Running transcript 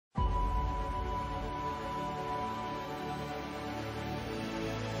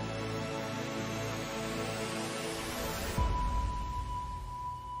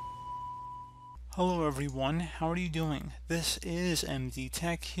Hello everyone, how are you doing? This is MD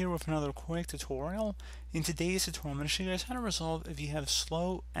Tech here with another quick tutorial. In today's tutorial, I'm going to show you guys how to resolve if you have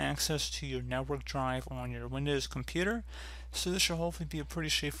slow access to your network drive on your Windows computer. So this should hopefully be a pretty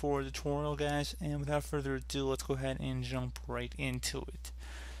straightforward tutorial, guys, and without further ado, let's go ahead and jump right into it.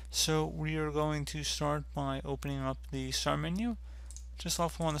 So we are going to start by opening up the start menu. Just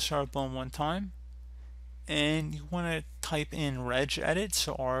left click on the start button one time. And you want to type in regedit,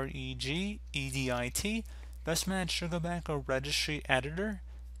 so regedit. Best match should go back a registry editor.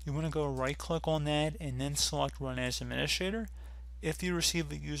 You want to go right click on that and then select run as administrator. If you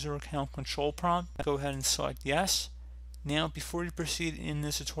receive a user account control prompt, go ahead and select yes. Now before you proceed in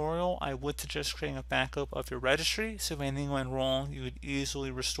this tutorial, I would suggest creating a backup of your registry, so if anything went wrong you would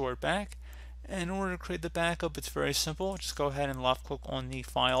easily restore it back. And in order to create the backup, it's very simple. Just go ahead and left click on the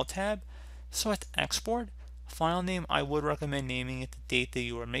file tab, select export. File name, I would recommend naming it the date that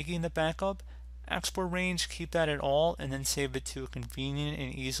you are making the backup. Export range, keep that at all, and then save it to a convenient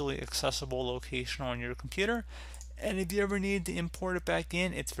and easily accessible location on your computer. And if you ever need to import it back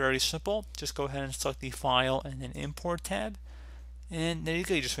in, it's very simple. Just go ahead and select the file and then import tab. And there you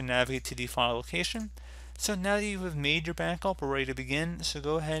go, you just would navigate to the file location. So now that you have made your backup, we're ready to begin. So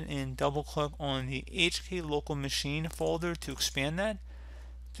go ahead and double click on the HK local machine folder to expand that.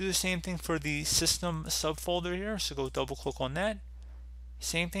 Do the same thing for the system subfolder here, so go double click on that.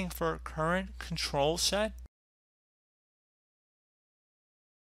 Same thing for current control set.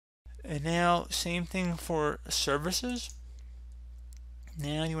 And now same thing for services.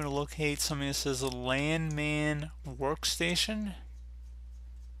 Now you want to locate something that says LAN man workstation.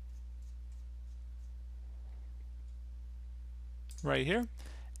 Right here.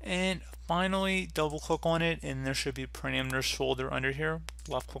 And finally double click on it and there should be a parameters folder under here.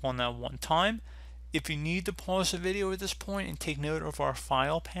 Left click on that one time. If you need to pause the video at this point and take note of our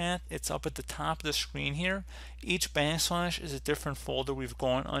file path, it's up at the top of the screen here. Each backslash is a different folder we've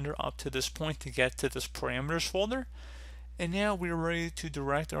gone under up to this point to get to this parameters folder. And now we're ready to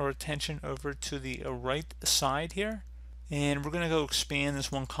direct our attention over to the right side here. And we're going to go expand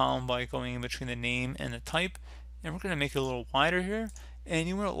this one column by going in between the name and the type. And we're going to make it a little wider here. And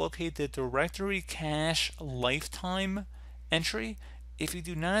you want to locate the directory cache lifetime entry. If you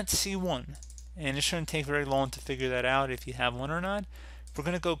do not see one, and it shouldn't take very long to figure that out if you have one or not, we're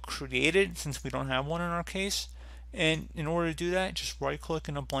going to go create it since we don't have one in our case. And in order to do that, just right click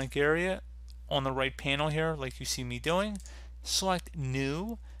in a blank area on the right panel here like you see me doing, select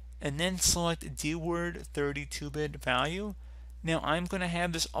new, and then select dword 32-bit value. Now I'm going to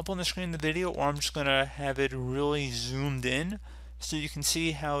have this up on the screen in the video, or I'm just going to have it really zoomed in so you can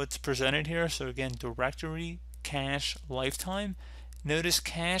see how it's presented here. So again, directory cache lifetime. Notice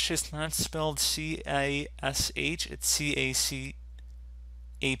cache is not spelled C-A-S-H, it's C-A-C-H-E,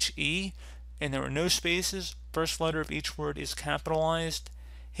 and there are no spaces. First letter of each word is capitalized.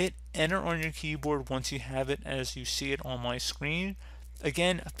 Hit enter on your keyboard once you have it as you see it on my screen.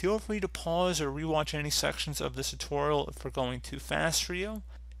 Again, feel free to pause or rewatch any sections of this tutorial if we're going too fast for you.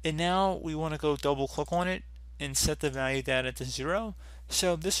 And now we want to go double click on it and set the value data to 0.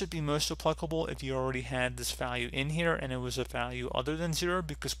 So this would be most applicable if you already had this value in here and it was a value other than 0,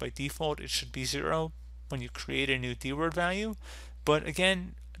 because by default it should be 0 when you create a new dword value. But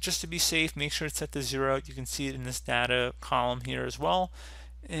again, just to be safe, make sure it's set to 0. You can see it in this data column here as well,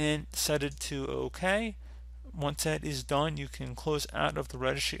 and set it to OK. Once that is done, you can close out of the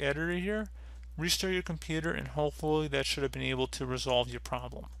registry editor here, restart your computer, and hopefully that should have been able to resolve your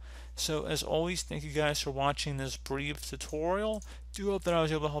problem. So as always, thank you guys for watching this brief tutorial. Do hope that I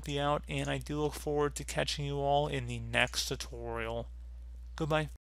was able to help you out, and I do look forward to catching you all in the next tutorial. Goodbye.